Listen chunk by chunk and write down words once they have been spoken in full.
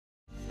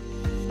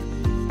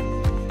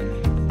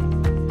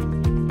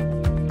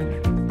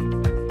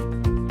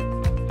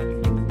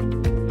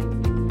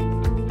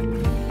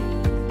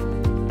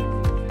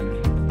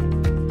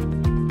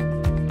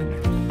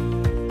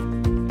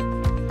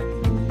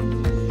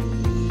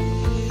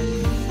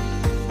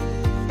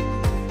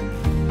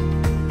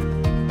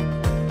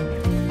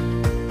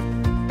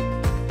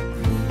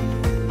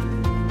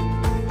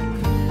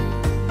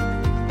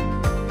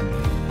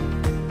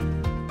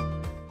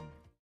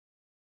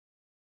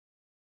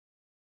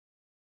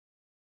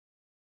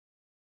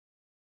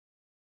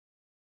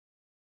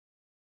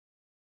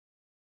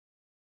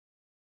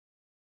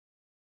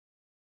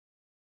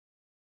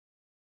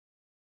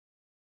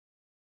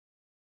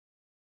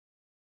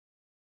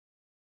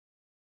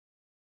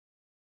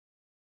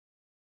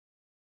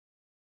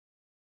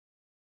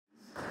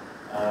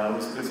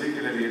was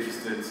particularly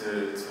interested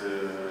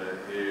to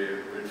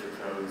hear Richard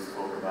Jones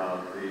talk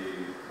about the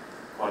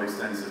quite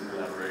extensive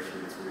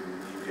collaboration between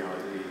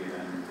EBRD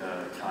and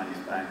Chinese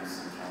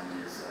banks and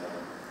Chinese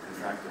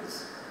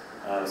contractors.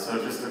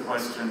 So just a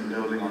question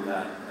building on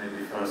that,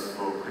 maybe first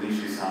for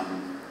Konishi-san,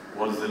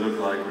 what does it look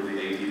like with the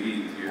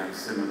ADB? Do you have a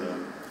similar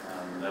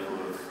level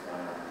of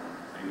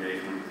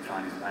engagement with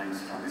Chinese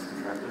banks, Chinese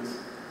contractors?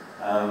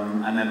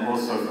 And then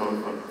also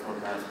for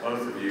perhaps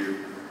both of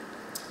you,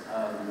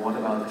 what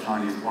about the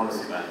Chinese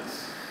policy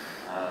banks,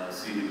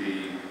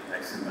 CDB,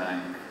 Exim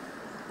Bank,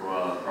 who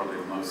are probably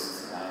the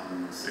most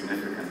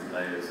significant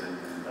players in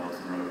Belt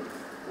and Road?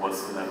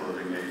 What's the level of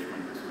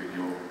engagement between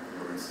your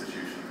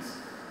institutions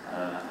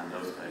and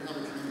those players? We have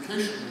a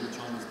communication with the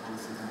Chinese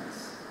policy banks,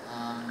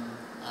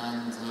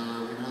 and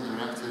we know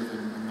they're active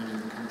in many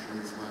of the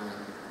countries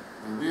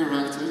where we are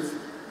active,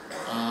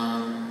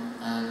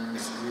 and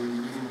we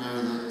even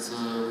know that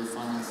we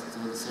finance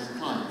the same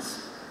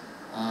clients.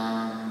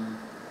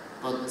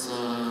 But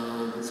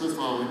so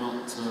far we're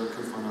not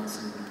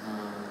co-financing with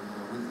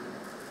them.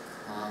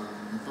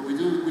 But we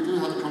do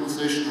have a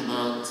conversation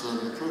about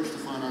the approach to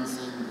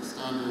financing, the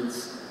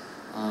standards,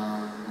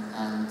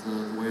 and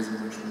the ways in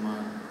which we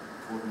might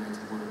coordinate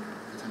and work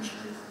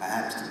potentially.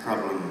 Perhaps the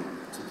problem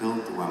to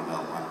build the One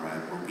Belt, One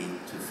Road will be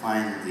to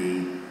find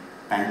the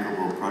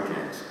bankable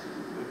projects.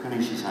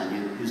 Konishi-san,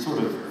 you sort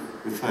of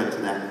referred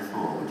to that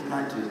before. Would you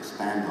like to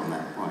expand on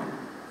that point?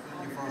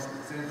 21st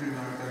century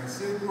maritime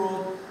Silk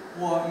Road,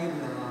 or even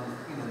the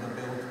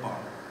Belt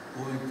Part,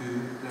 going to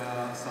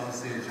the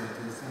South Asia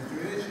to the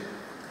Central Asia.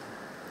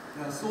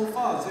 Now, so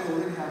far, they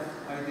already have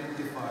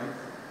identified,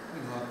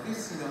 at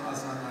least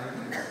as an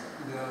idea,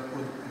 the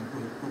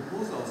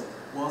proposals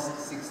was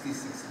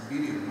 66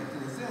 billion, but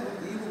they are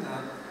not even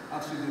at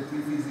actually the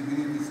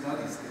pre-feasibility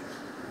study stage.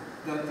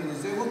 That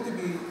they want to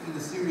be in a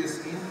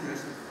serious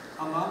interest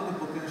among the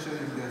potential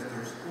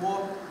investors,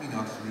 or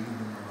actually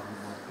even among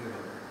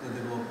the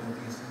development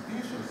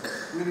institutions,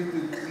 really to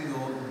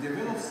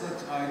develop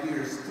such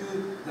ideas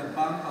to the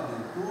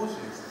bankable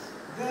projects.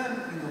 Then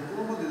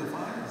probably the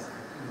finance.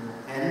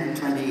 10,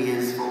 20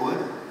 years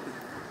forward,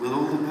 will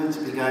all the goods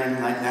be going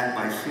like that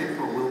by ship,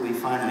 or will we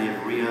finally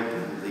have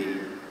reopened the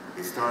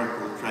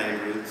historical trade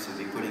routes and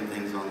be putting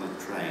things on the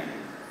train?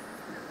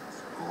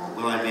 Or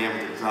will I be able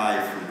to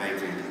drive from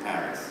Beijing to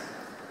Paris?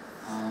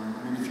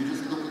 If you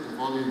just look at the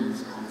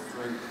volumes of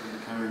freight that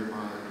are carried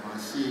by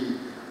sea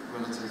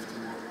relative to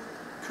what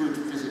could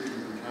physically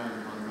be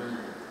carried by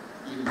rail,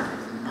 even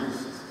with the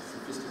most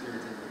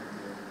sophisticated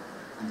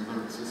and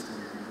developed system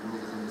in the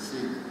world has ever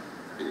seen,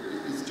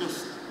 it's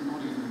just not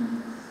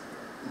even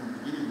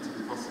beginning to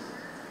be possible.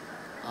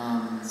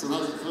 So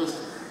that's the first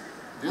thing.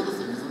 The other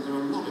thing is that there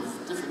are a lot of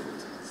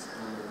difficulties with this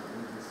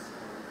product.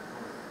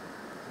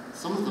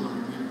 Some of them are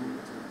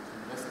amenable to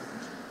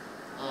investment,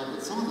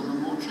 but some of them are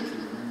more tricky.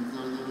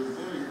 There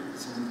are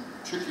some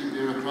tricky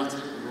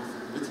bureaucratic but also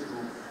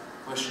political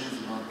questions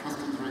about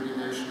customs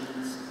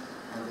regulations.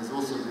 There's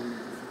also the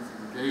difference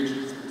in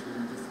gauges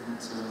between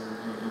different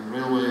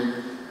railway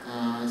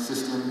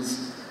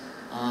systems.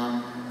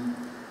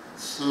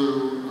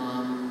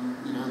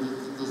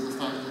 There's the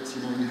fact that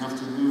you have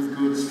to move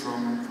goods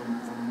from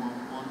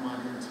one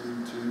wagon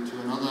to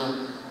another.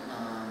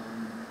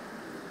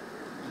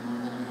 And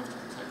then you have to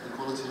protect the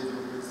quality of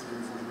your goods through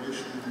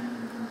refrigeration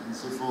and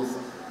so forth.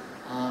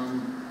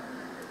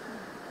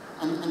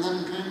 And then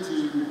going to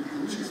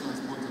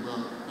Konishi-san's point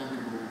about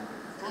bankable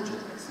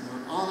projects,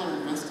 are there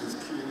investors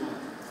queuing up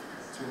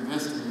to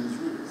invest in these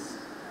routes?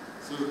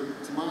 So,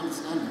 to my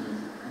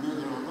understanding, no,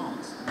 there are not.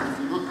 If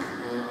you look, I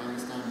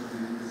understand the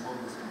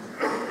policy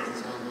which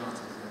is held out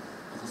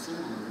as a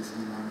symbol of this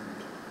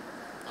environment.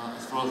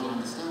 As far as I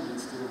understand,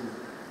 it's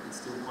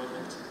still quite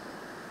empty.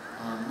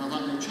 Now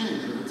that may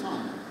change over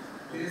time.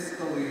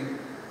 Basically,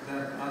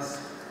 that as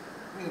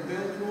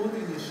Belt Road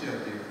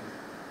Initiative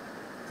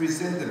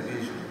present the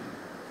vision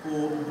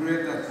for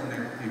greater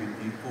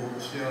connectivity, for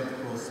shared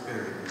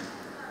prosperity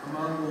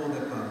among all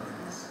the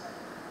countries.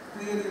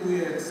 Clearly, we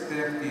are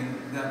expecting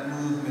that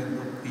movement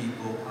of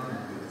people and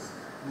goods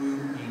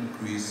will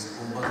increase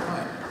over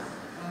time.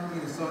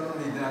 And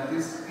certainly that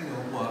is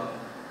what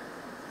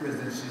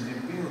President Xi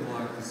Jinping would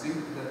like to see,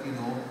 that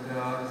they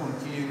are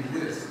continuing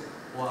with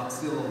or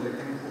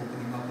accelerating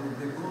opening up of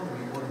the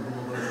economy or the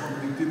global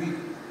economy to be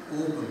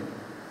open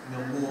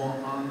more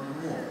and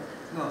more.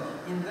 Now,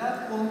 in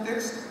that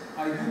context,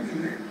 I do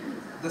believe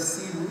the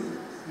sea route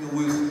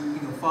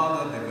will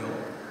further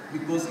develop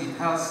because it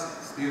has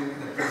still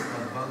the cost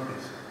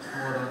advantage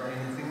more than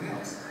anything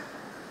else.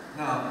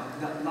 Now,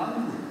 that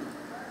land route,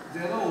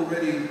 there are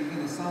already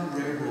some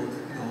railroad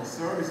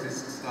services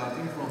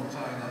starting from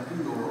China to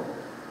Europe,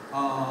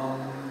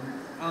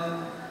 and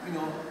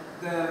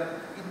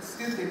it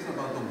still takes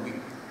about a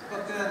week.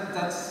 But then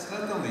that's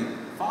certainly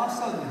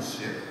faster than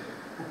ship,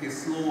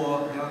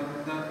 slower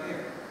than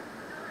air.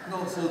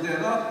 No, so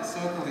there are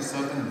certainly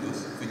certain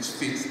goods which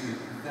fits to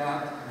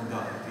that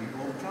modality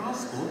of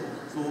transport.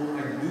 So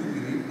I do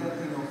believe that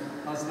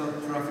as the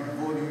traffic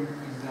volume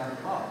in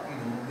that part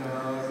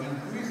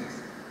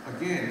increases,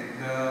 again,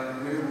 the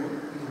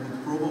railroad would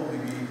probably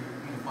be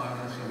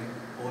financially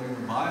or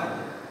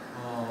viable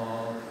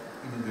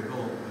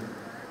development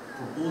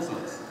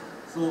proposals.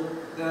 So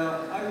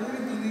I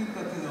really believe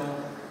that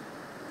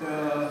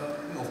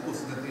of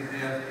course the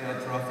air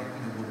traffic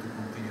would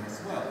continue as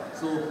well.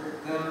 So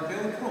the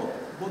Belt Road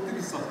would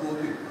be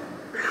supported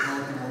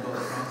multimodal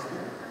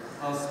transport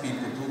as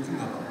people talking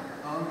about,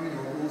 and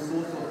all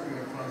sorts of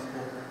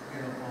transport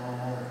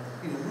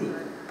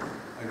route.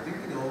 I think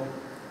will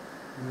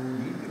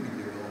need to be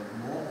developed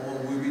more or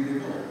will be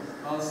developed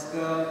as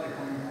the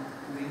economic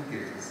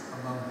linkages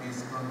among these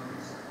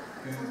countries.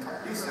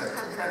 These are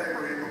two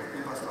categories of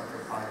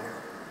infrastructure projects.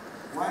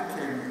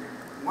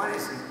 One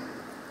is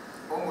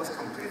almost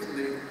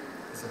completely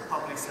is a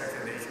public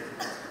sector nature.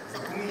 It's a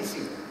公益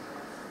性，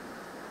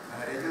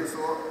也就是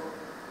说，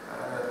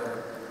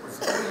我是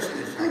公益性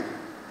的项目。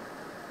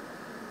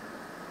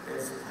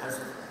It has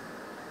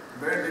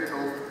very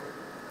little.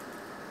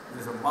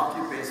 There's a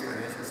market-based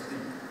financial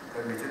speak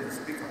that we tend to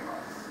speak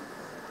about.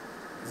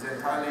 It's a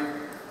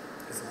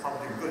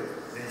public good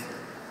nature.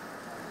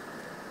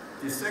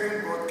 The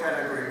second broad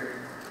category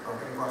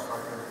of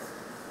infrastructure,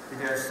 it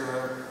has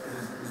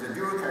is a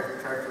dual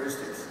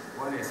characteristics.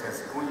 One is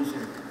has 公益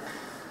性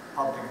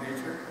public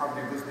nature,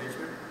 public goods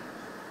nature.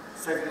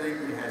 Secondly,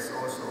 it has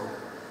also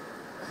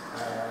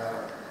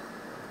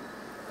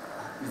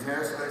a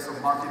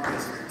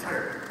market-based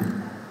return.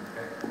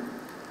 Okay?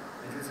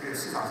 也就是这个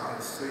市场上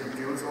的收益。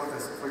比如说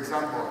for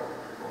example，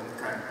 我们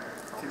看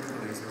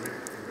typically 是这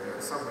个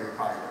subway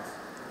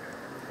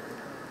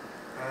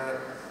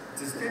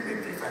projects。This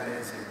PPP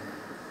financing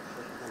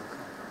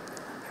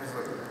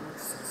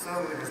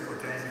certainly has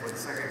potential for the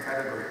second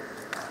category,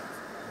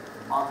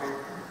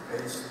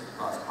 market-based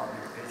plus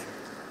public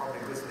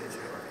goods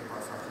nature of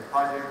infrastructure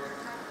project,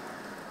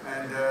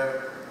 and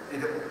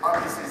it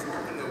obviously is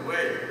opened the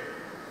way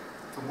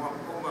to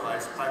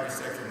mobilize private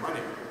sector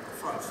money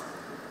funds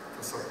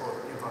to support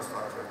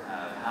infrastructure.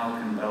 How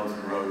can Belt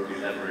and Road be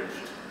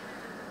leveraged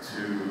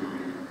to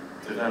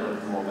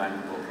develop more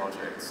bankable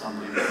projects?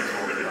 Some people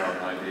talk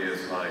about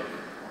ideas like,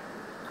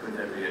 could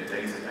there be a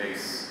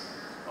database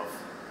of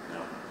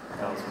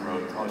Belt and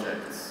Road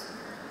projects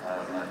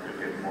that could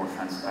give more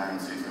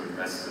transparency to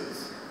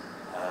investors,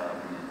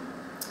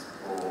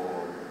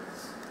 or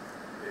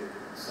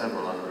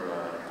several other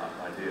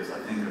ideas I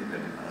think have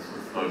been sort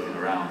of floating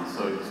around.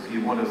 So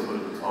what are sort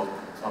of the top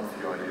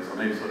few ideas, or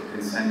maybe sort of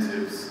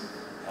incentives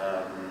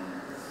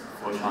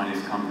for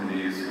Chinese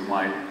companies who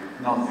might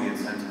not be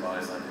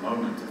incentivized at the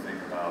moment to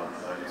think about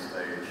early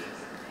stage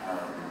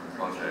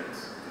project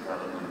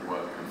development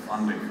work and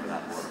funding for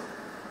that work.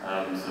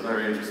 So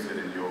very interested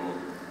in your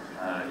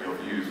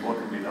views. What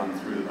can be done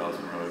through the Belt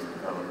and Road to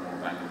develop more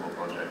bankable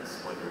projects,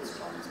 whether it's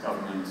Chinese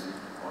government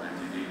or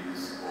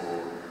MDBs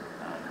or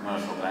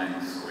commercial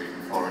banks or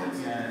even foreign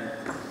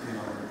institutions?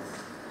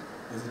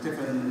 There's a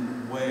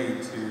different way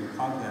to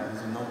count that.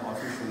 There's no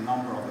official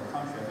number of the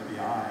country at the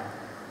BRI.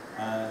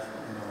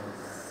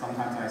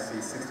 Sometimes I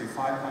see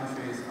 65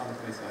 countries, other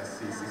places I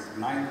see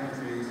 69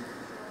 countries.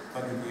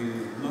 But if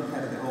you look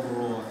at the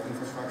overall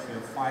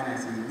infrastructure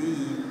financing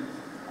need,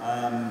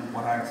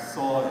 what I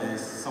saw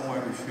is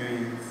somewhere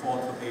between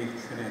 $4 to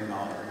 $8 trillion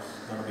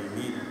that will be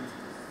needed.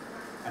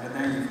 And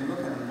then if you look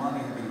at the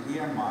money being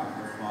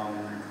earmarked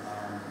from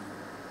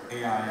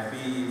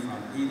AIIB,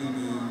 from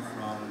EDB,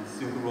 from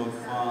Silk Road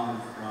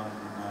Fund,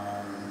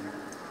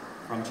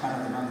 from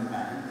China Development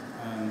Bank,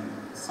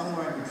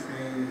 somewhere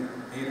between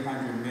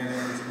 800 million to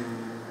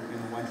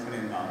 $1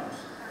 trillion.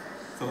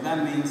 So that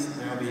means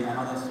there will be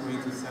another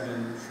 $3 to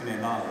 $7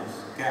 trillion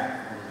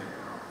gap over there.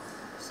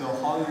 So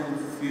how do you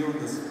fill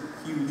this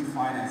huge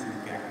financing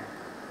gap?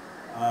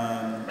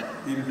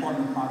 The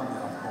important part of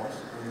that, of course,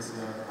 is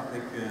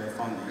public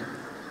funding.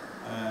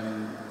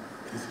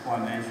 This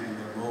point mentioned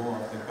the role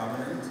of the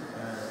government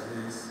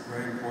is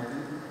very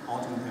important.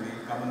 Ultimately,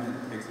 government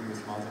takes the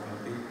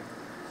responsibility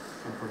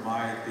to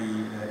provide the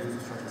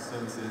infrastructure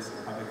services,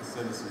 public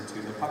services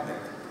to the public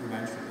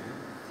eventually.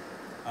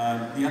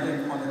 The other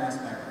important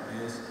aspect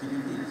is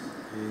PPPs,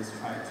 is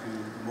try to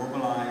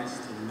mobilize,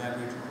 to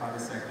leverage private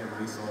sector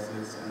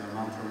resources and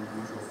long-term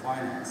commercial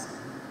financing.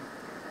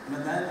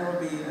 But then there will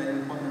be an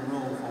important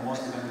role for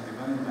multilateral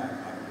development bank,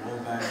 like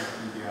World Bank,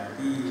 EBRD,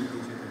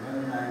 Asia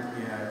Development Bank,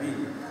 EIB.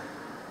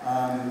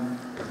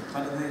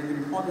 But the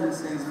important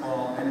things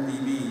for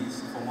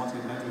MDBs, for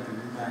multilateral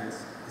development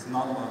banks, is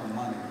not about the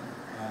money.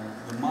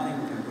 The money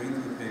we can bring to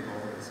the table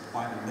is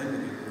quite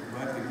limited,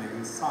 relatively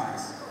in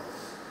size.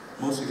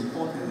 Most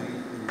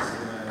importantly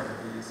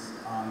is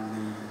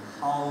on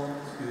how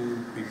to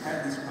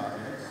prepare these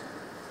projects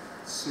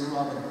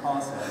throughout the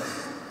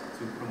process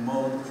to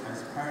promote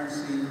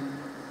transparency,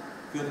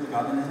 good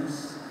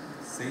governance,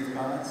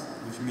 safeguards,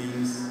 which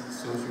means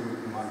social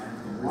economic.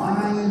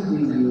 Why do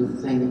you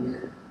think,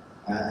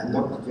 and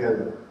Dr.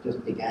 Joe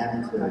just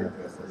began to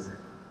address this,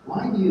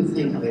 why do you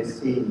think we're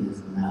seeing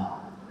this now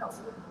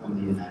from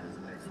the United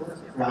States?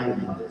 What's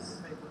driving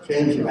this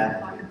change of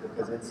attitude?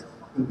 Because it's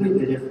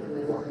completely different.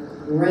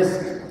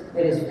 Risk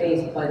that is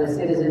faced by the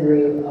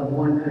citizenry of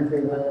one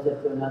country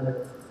relative to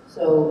another.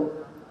 So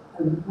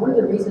one of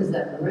the reasons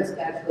that risk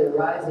actually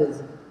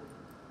arises,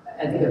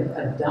 I think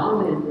a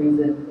dominant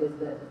reason is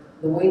that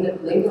the way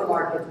that labor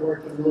markets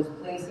work in most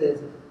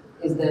places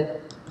is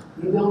that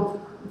you don't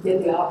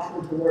get the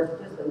option to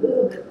work just a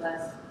little bit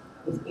less.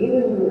 It's either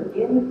you're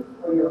in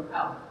or you're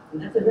out.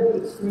 And that's a very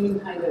extreme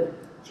kind of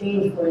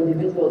change for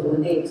individuals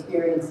when they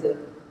experience it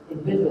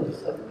individually.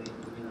 So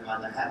You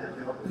either have a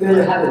job. you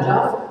either have a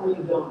job or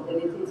you don't.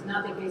 And it's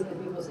not the case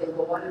that people say,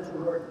 well, why don't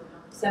you work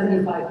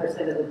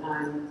 75% of the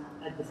time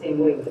at the same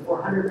wage,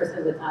 or 100%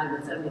 of the time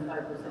at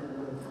 75% of the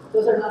wage.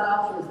 Those are not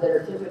options that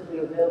are typically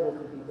available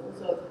to people.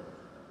 So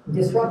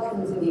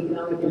disruptions in the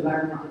economic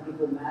environment to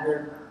people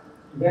matter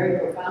very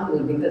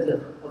profoundly because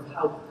of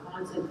how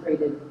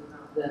concentrated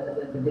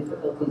the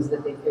difficulties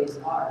that they face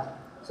are.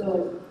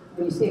 So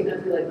when you see a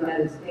country like the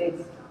United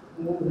States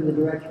move in the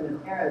direction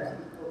of tariffs,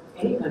 or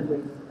any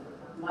country,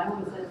 my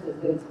own sense is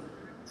that it's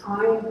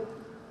trying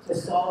to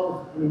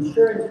solve an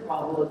insurance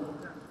problem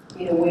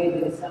in a way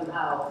that is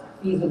somehow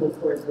feasible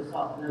for it to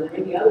solve. Now, there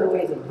may be other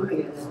ways of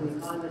doing it. As an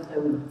economist, I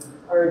would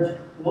urge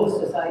most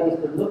societies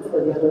to look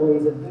for the other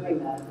ways of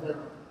doing that. But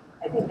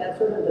I think that's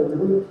sort of the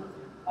root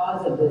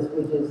cause of this,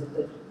 which is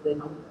that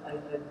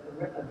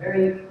a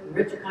very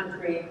rich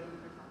country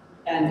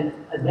and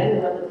a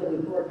then relatively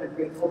poor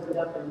country opened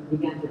up and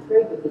began to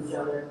trade with each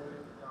other.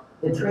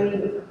 The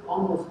trade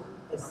almost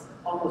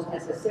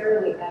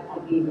necessarily had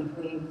to be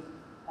between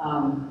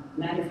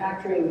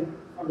manufacturing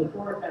from the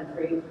poorer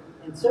country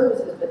and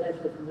services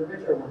potentially from the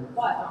richer one.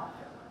 But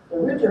the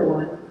richer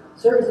one,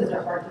 services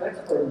are hard to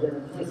export in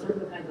general, particularly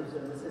certain kinds of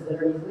services that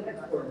are easily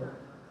exported.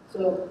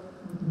 So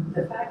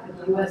the fact that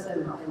the US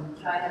and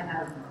China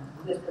have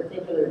this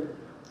particular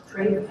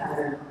trade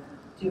pattern,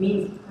 to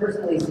me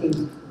personally seems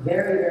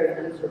very, very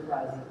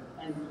unsurprising.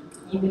 And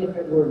even if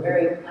it were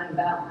very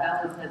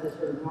unbalanced, has a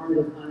sort of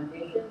normative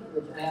connotation,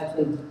 which I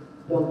actually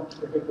don't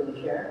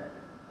particularly share.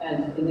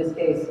 And in this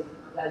case,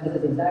 this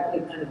is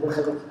exactly kind of what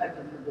I would expect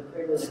in terms of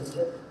trade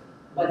relationships.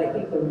 But I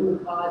think the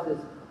root cause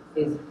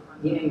is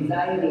the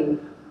anxiety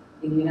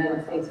in the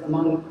United States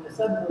among a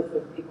subgroup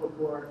of people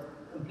who are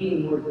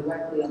competing more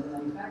directly on the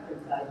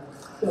manufacturing side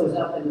shows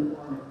up in the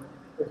form of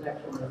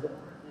protectionism.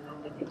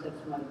 And I think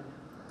that's my...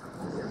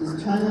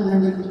 Is China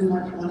lending too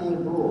much money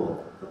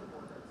abroad?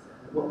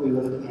 What we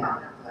were looking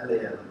at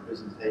earlier in the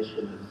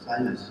presentation of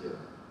Sinosure.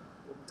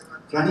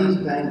 Chinese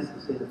banks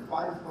have seen a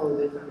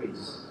five-fold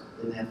increase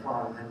in their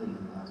foreign lending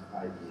in the last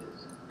 5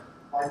 years.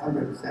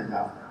 500%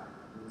 up.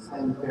 In the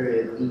same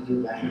period,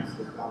 EU banks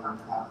have gone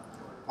up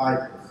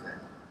 5%.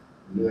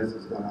 The US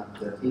has gone up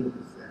 13%.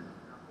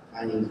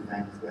 Chinese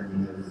banks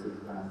lending overseas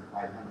have gone up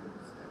 500%.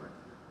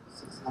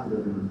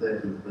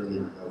 $630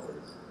 billion.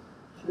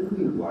 Should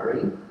we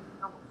worry?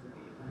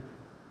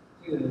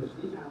 这个实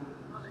际上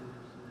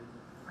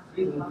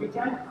是一种非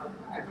专业、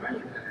太专业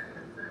的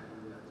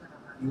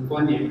一个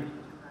观点。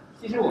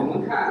其实我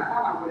们看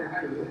发达国家，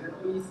它有一个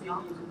OECD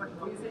组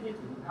织，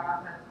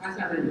它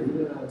下面有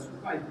一个出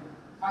版，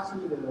它是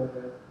一个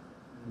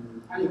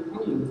它们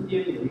之间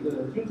有一个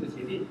君子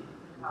协定，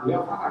主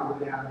要发达国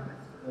家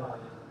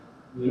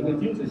有一个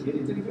君子协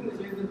定，这个君子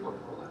协定是口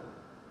头的，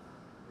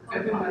在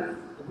这边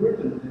不是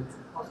本的，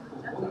它是口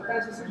头的，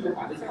但是是有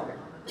法律效力。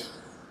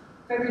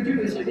在这个君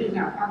子协定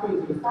下，它对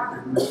这个发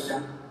展中国家，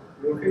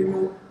比如非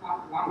洲、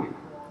拉美，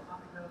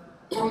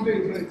他们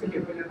对这些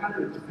国家，他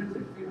们的风险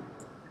非常高，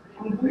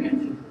他们不愿意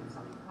去投资，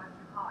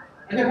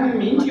而且他们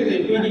明确的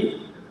规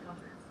定，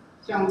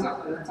像乍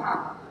得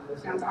啊、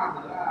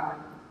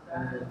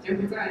柬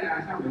埔寨呀、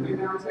像委内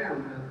瑞拉这样的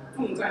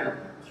重债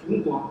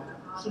穷国，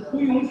是不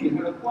允许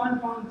它的官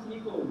方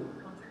机构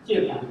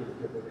借款给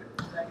这些国家。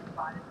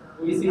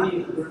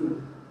OECD 不是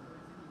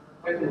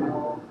开动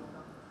了，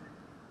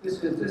这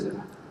是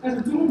它。但是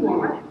中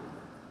国呢，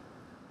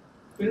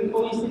跟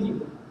OECD 不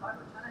同，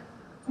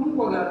中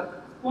国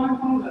的官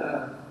方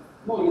的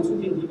贸易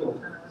促进机构，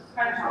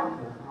开发银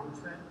行，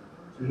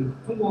就是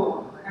中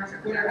国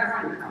国家开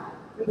发银行、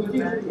中国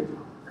建设银行，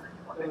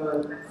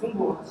中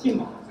国信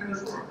保三个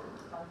数，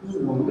就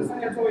是我们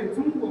三家作为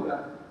中国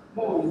的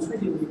贸易促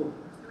进机构，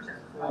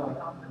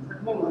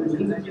贸易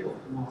融资机构，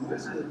我们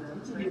是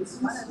积极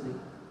支持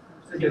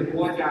这些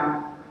国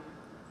家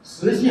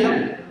实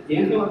现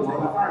联合国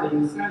的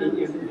2030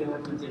年目标和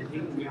减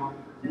贫目标，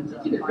我们积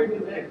极的推动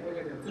这些国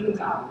家的增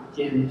长、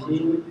减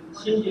贫、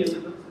清洁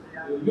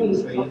用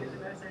水、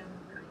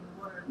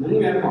能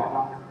源保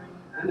障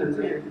等等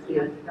这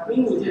些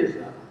公路建设，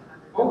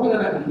包括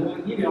了很多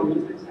医疗民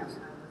生项目。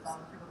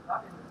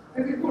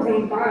在这个过程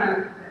中，当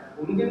然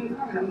我们跟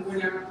发展中国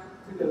家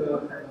这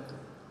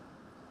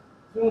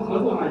种合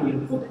作呢，也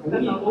不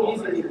同意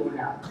OECD 国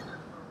家，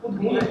不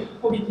同意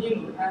货币基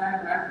金组织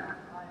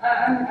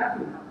IMF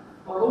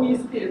和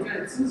OECD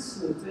在支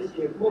持这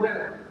些国家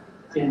的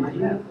减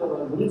贫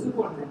和融资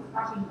过程中，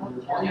它是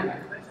有条件的。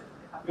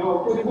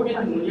有国际货币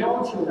基金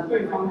要求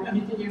对方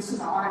必须进行市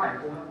场化的改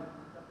革，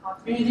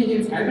必须进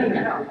行财政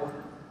改革。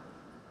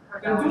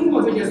但中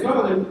国这些所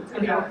有的这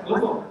些合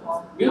作，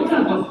没有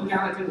任何附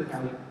加的政治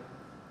条件。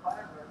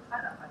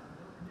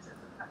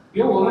比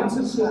如我们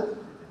支持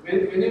委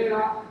内瑞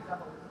拉，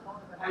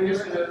大约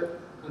是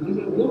可能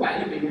是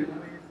500亿美元的，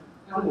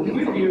但是我们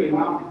没有给委内瑞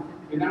拉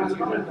去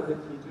任何的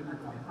提支出。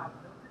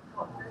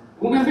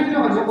我们跟非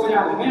洲很多国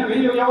家，我们也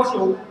没有要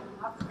求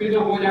非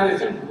洲国家的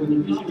政府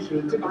你必须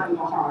是这个工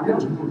作上任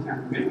何贡献，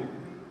没有，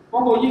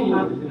包括印度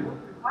也是这样，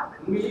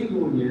我们印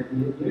度也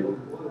有很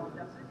多的。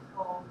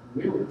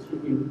没有去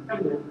给印度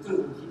政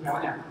府提条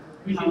件，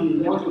必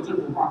须要求政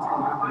府把账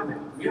拿回来，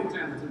没有这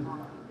样的政策。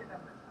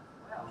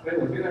所以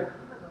我觉得，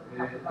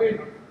对，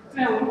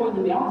这样如果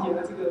你了解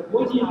了这个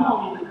国际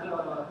贸易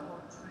的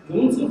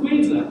融资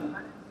规则，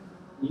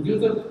你就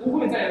是不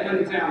会再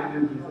问这样的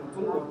问题，说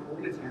中国投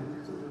的钱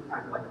是不是太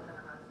多？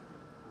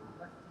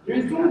因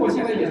为中国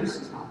现在也是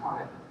市场化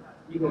的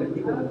一个国度。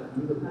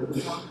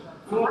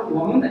那么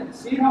我们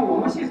实际上我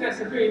们现在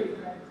是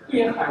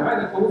对海外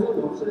的投资，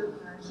我们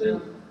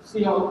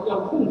是要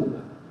控制的。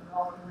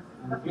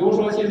比如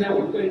说现在我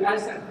们对埃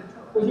塞，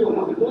过去我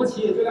们很多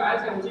企业觉得埃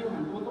塞，我几乎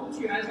很多都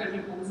去埃塞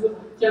去投资，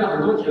建了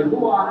很多铁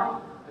路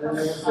啊、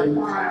水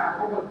坝呀，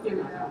包括电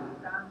厂项目。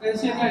但是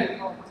现在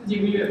这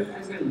几个月，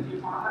埃塞已经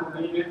发布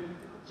合约，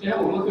现在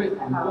我们对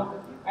很多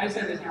埃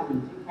塞的项目已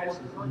经开始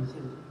进行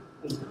限制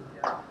控制，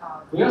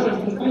主要是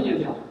从风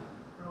险角度。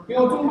比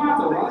如中巴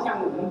走廊项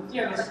目，我们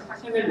建了，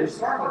现在有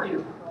12个电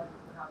厂。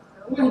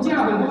如果你建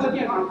了很多的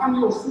电厂，它没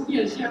有输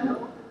电线路。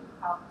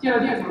建了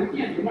电厂的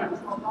电就卖不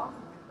出去，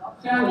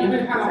这样你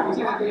会看到我们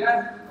现在对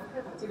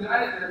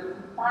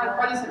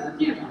巴基斯坦的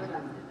电厂项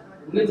目，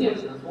我们的建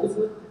设投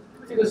资，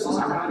这个市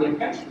场上也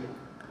开始，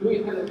由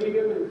于它的违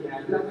约问题啊，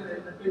由于它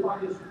的对巴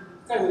基斯坦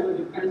债务问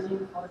题担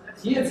心，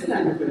企业自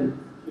然就会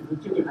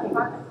控制。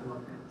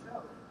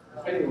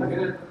所以我觉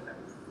得，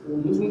我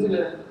们从这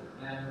个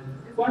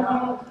官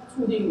方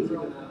促进这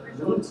个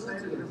融资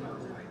这个角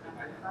度来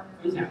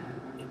分享，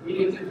也不一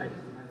定正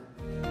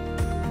确。